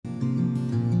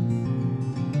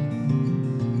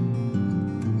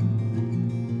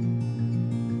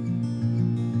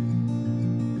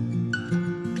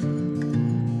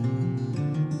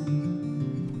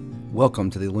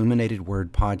Welcome to the Illuminated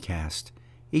Word Podcast.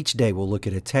 Each day we'll look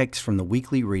at a text from the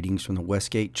weekly readings from the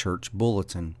Westgate Church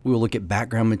Bulletin. We will look at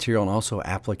background material and also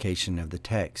application of the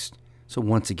text. So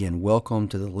once again, welcome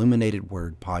to the Illuminated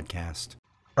Word Podcast.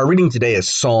 Our reading today is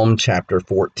Psalm chapter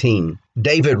 14.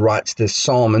 David writes this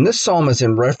psalm, and this psalm is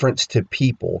in reference to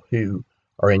people who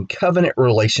are in covenant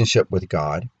relationship with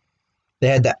God. They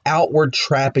had the outward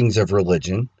trappings of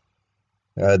religion.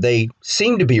 They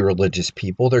seem to be religious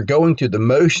people. They're going through the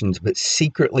motions, but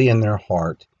secretly in their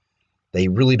heart, they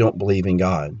really don't believe in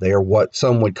God. They are what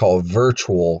some would call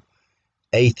virtual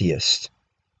atheists.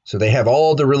 So they have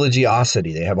all the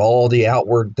religiosity. They have all the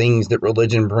outward things that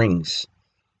religion brings.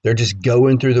 They're just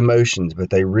going through the motions, but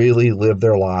they really live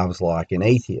their lives like an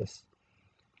atheist.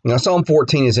 Now, Psalm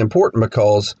 14 is important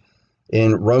because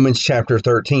in Romans chapter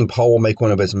 13, Paul will make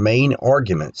one of his main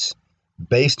arguments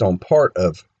based on part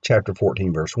of chapter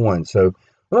 14, verse 1. So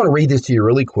I want to read this to you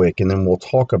really quick, and then we'll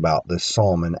talk about this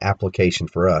psalm and application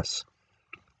for us.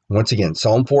 Once again,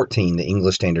 Psalm 14, the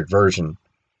English Standard Version.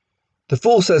 The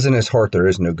fool says in his heart, there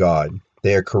is no God.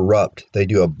 They are corrupt. They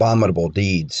do abominable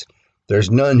deeds. There's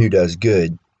none who does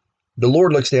good. The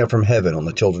Lord looks down from heaven on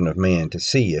the children of man to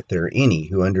see if there are any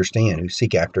who understand, who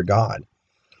seek after God.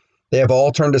 They have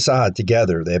all turned aside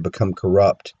together. They have become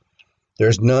corrupt.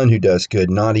 There's none who does good,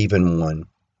 not even one.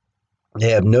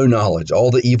 They have no knowledge.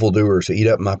 All the evildoers who eat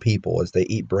up my people as they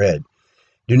eat bread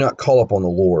do not call upon the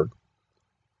Lord.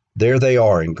 There they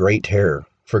are in great terror,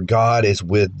 for God is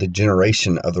with the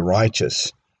generation of the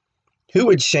righteous. Who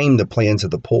would shame the plans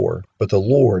of the poor? But the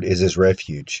Lord is his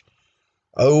refuge.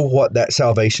 Oh, what that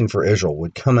salvation for Israel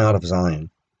would come out of Zion.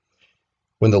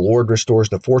 When the Lord restores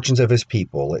the fortunes of his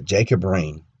people, let Jacob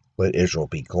reign, let Israel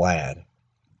be glad.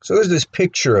 So there's this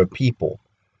picture of people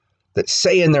that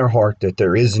say in their heart that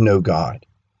there is no God.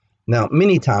 Now,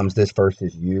 many times this verse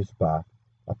is used by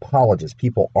apologists,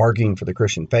 people arguing for the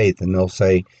Christian faith, and they'll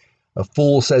say, a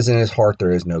fool says in his heart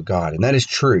there is no God, and that is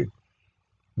true.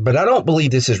 But I don't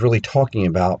believe this is really talking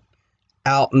about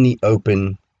out in the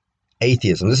open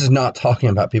atheism. This is not talking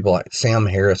about people like Sam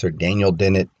Harris or Daniel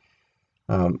Dennett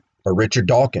or Richard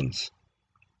Dawkins.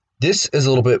 This is a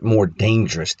little bit more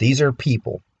dangerous. These are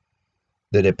people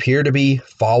that appear to be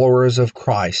followers of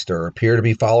Christ or appear to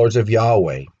be followers of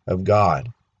Yahweh, of God.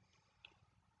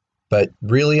 But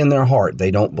really in their heart,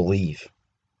 they don't believe.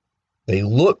 They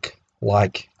look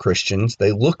like Christians.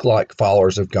 They look like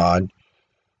followers of God.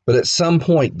 But at some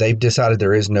point, they've decided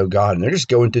there is no God, and they're just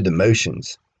going through the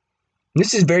motions. And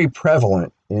this is very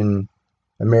prevalent in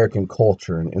American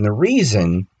culture. And the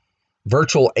reason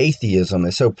virtual atheism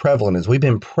is so prevalent is we've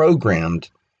been programmed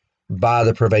by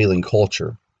the prevailing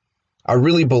culture. I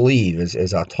really believe,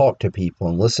 as I talk to people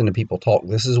and listen to people talk,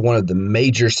 this is one of the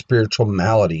major spiritual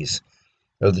maladies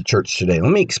of the church today.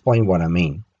 Let me explain what I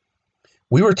mean.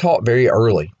 We were taught very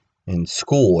early in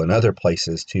school and other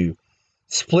places to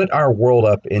split our world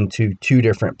up into two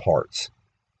different parts.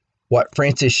 What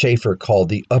Francis Schaeffer called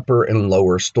the upper and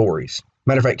lower stories.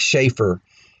 Matter of fact, Schaeffer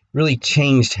really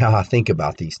changed how I think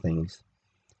about these things.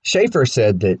 Schaeffer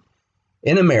said that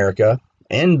in America,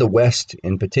 and the West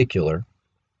in particular,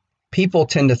 people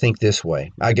tend to think this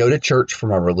way. I go to church for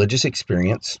my religious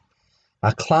experience.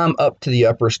 I climb up to the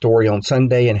upper story on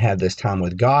Sunday and have this time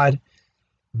with God.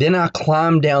 Then I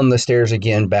climb down the stairs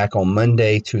again back on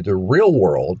Monday to the real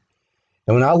world.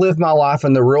 And when I live my life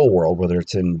in the real world, whether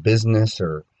it's in business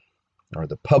or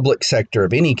the public sector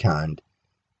of any kind,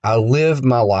 I live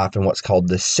my life in what's called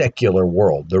the secular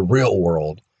world, the real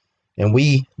world. And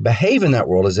we behave in that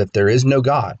world as if there is no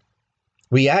God.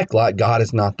 We act like God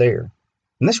is not there.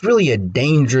 And that's really a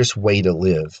dangerous way to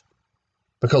live,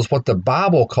 because what the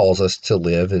Bible calls us to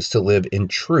live is to live in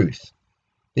truth.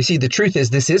 You see, the truth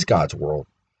is this is God's world.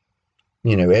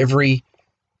 You know, everything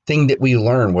that we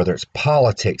learn, whether it's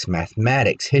politics,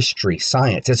 mathematics, history,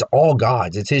 science, it's all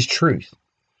God's. It's his truth.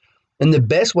 And the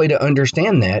best way to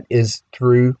understand that is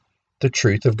through the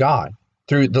truth of God,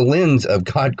 through the lens of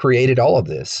God created all of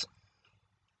this.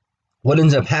 What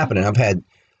ends up happening, I've had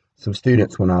some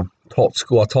students when I taught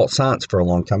school, I taught science for a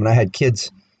long time, and I had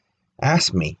kids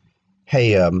ask me,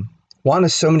 hey, why do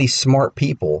so many smart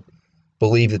people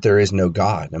believe that there is no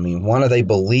God? I mean, why do they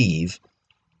believe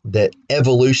that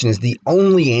evolution is the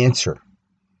only answer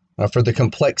for the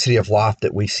complexity of life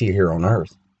that we see here on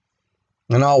Earth?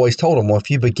 And I always told them, well,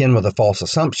 if you begin with a false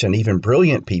assumption, even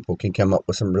brilliant people can come up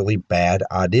with some really bad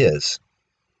ideas.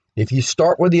 If you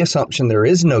start with the assumption there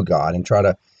is no God and try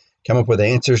to come up with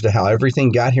answers to how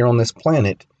everything got here on this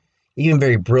planet, even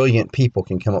very brilliant people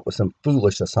can come up with some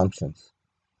foolish assumptions.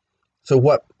 So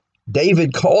what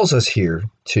David calls us here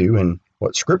to, and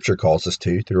what Scripture calls us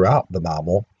to throughout the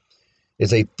Bible,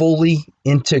 is a fully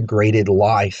integrated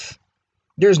life.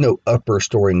 There's no upper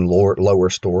story and lower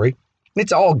story.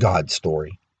 It's all God's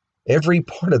story. Every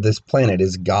part of this planet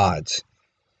is God's.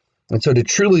 And so to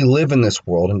truly live in this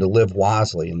world and to live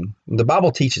wisely, and the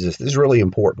Bible teaches us, this is really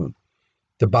important.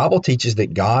 The Bible teaches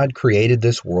that God created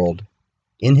this world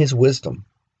in his wisdom.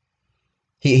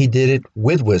 He did it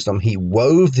with wisdom. He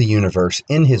wove the universe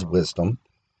in his wisdom.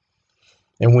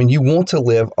 And when you want to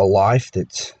live a life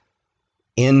that's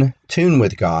in tune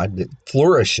with God, that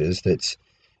flourishes, that's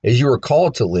as you are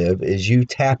called to live, as you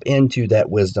tap into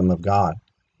that wisdom of God.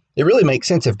 It really makes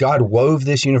sense. If God wove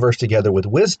this universe together with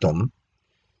wisdom,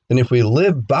 then if we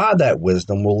live by that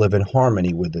wisdom, we'll live in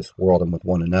harmony with this world and with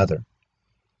one another.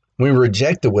 When we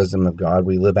reject the wisdom of God,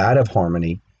 we live out of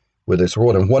harmony with this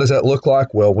world. And what does that look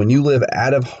like? Well, when you live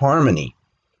out of harmony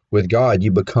with God,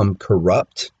 you become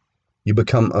corrupt. You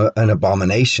become an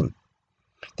abomination.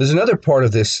 There's another part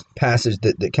of this passage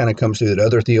that kind of comes through that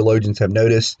other theologians have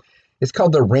noticed. It's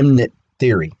called the remnant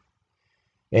theory.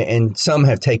 And some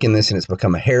have taken this and it's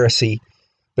become a heresy.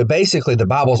 But basically, the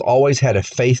Bible's always had a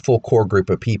faithful core group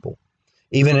of people.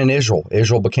 Even in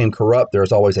Israel became corrupt.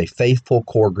 There's always a faithful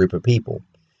core group of people.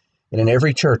 And in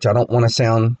every church, I don't want to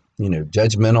sound,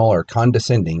 judgmental or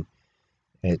condescending.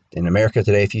 In America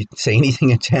today, if you say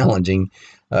anything challenging,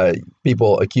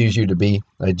 people accuse you to be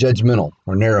judgmental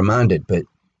or narrow-minded. But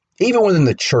even within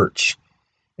the church,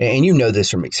 and you know this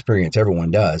from experience,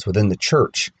 everyone does, within the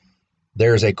church,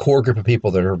 there's a core group of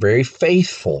people that are very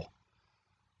faithful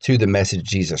to the message of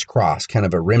Jesus Christ, kind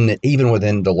of a remnant even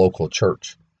within the local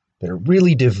church, that are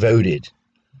really devoted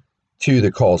to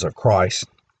the cause of Christ.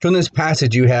 So in this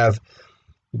passage, you have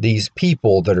these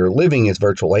people that are living as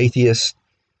virtual atheists,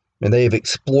 and they have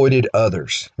exploited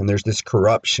others, and there's this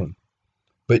corruption.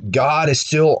 But God is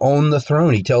still on the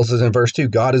throne. He tells us in verse 2,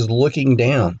 God is looking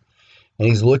down, and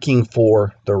he's looking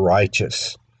for the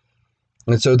righteous.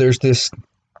 And so there's this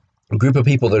group of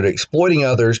people that are exploiting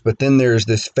others, but then there's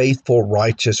this faithful,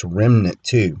 righteous remnant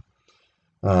too.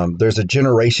 There's a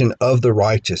generation of the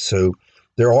righteous. So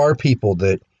there are people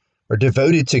that are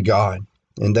devoted to God,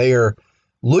 and they are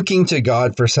looking to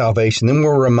God for salvation. Then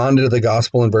we're reminded of the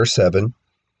gospel in verse 7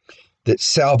 that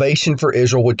salvation for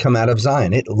Israel would come out of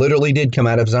Zion. It literally did come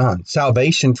out of Zion.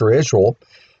 Salvation for Israel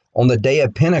on the day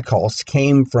of Pentecost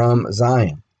came from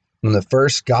Zion. When the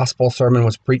first gospel sermon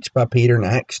was preached by Peter in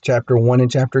Acts chapter 1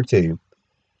 and chapter 2,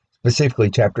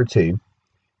 specifically chapter 2,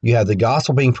 you have the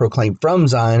gospel being proclaimed from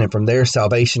Zion, and from there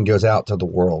salvation goes out to the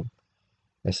world.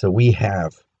 And so we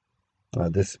have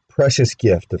this precious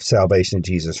gift of salvation in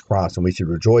Jesus Christ, and we should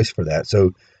rejoice for that.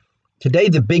 So today,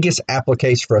 the biggest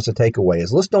application for us to take away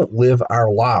is let's don't live our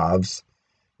lives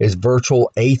as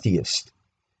virtual atheists.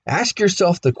 Ask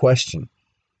yourself the question,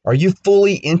 are you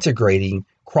fully integrating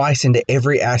Christ into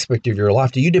every aspect of your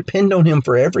life? Do you depend on him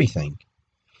for everything?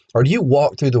 Or do you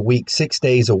walk through the week 6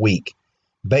 days a week,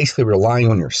 basically relying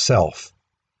on yourself,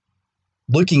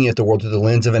 looking at the world through the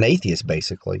lens of an atheist,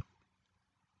 basically?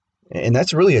 And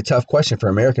that's really a tough question for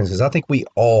Americans, because I think we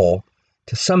all,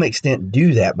 to some extent,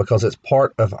 do that because it's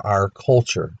part of our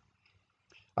culture.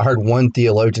 I heard one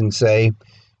theologian say,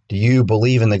 do you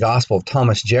believe in the gospel of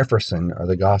Thomas Jefferson or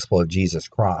the gospel of Jesus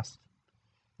Christ?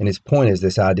 And his point is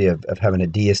this idea of having a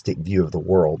deistic view of the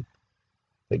world,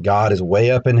 that God is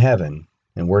way up in heaven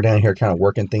and we're down here kind of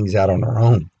working things out on our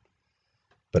own.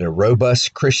 But a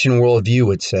robust Christian worldview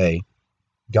would say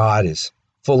God is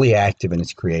fully active in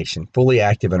his creation, fully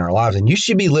active in our lives, and you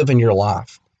should be living your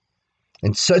life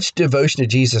in such devotion to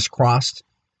Jesus Christ,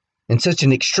 in such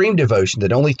an extreme devotion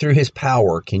that only through his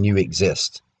power can you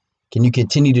exist. Can you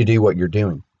continue to do what you're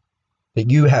doing?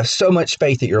 That you have so much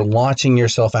faith that you're launching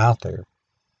yourself out there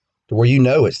to where you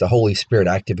know it's the Holy Spirit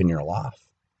active in your life.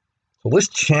 So let's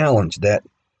challenge that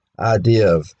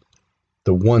idea of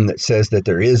the one that says that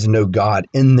there is no God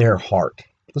in their heart.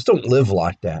 Let's don't live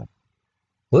like that.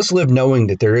 Let's live knowing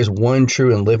that there is one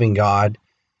true and living God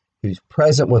who's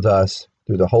present with us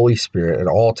through the Holy Spirit at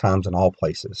all times and all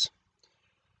places.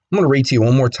 I'm going to read to you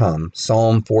one more time,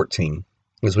 Psalm 14,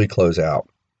 as we close out.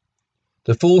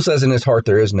 The fool says in his heart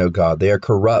there is no God. They are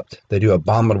corrupt. They do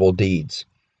abominable deeds.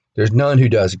 There's none who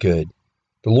does good.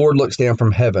 The Lord looks down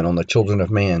from heaven on the children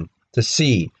of man to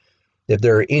see if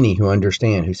there are any who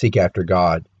understand, who seek after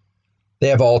God. They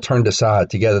have all turned aside.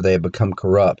 Together they have become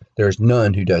corrupt. There is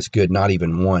none who does good, not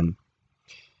even one.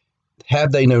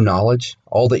 Have they no knowledge?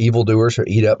 All the evildoers who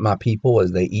eat up my people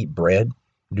as they eat bread,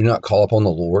 do not call upon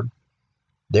the Lord.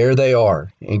 There they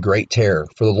are in great terror,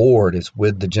 for the Lord is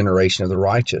with the generation of the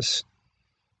righteous.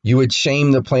 You would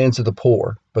shame the plans of the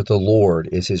poor, but the Lord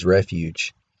is his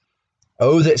refuge.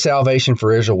 Oh, that salvation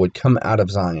for Israel would come out of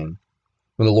Zion.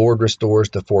 when the Lord restores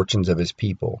the fortunes of his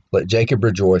people. Let Jacob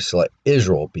rejoice, let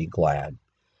Israel be glad.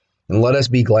 And let us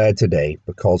be glad today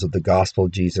because of the gospel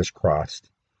of Jesus Christ.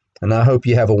 And I hope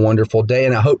you have a wonderful day,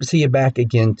 and I hope to see you back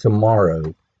again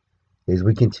tomorrow as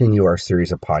we continue our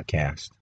series of podcasts.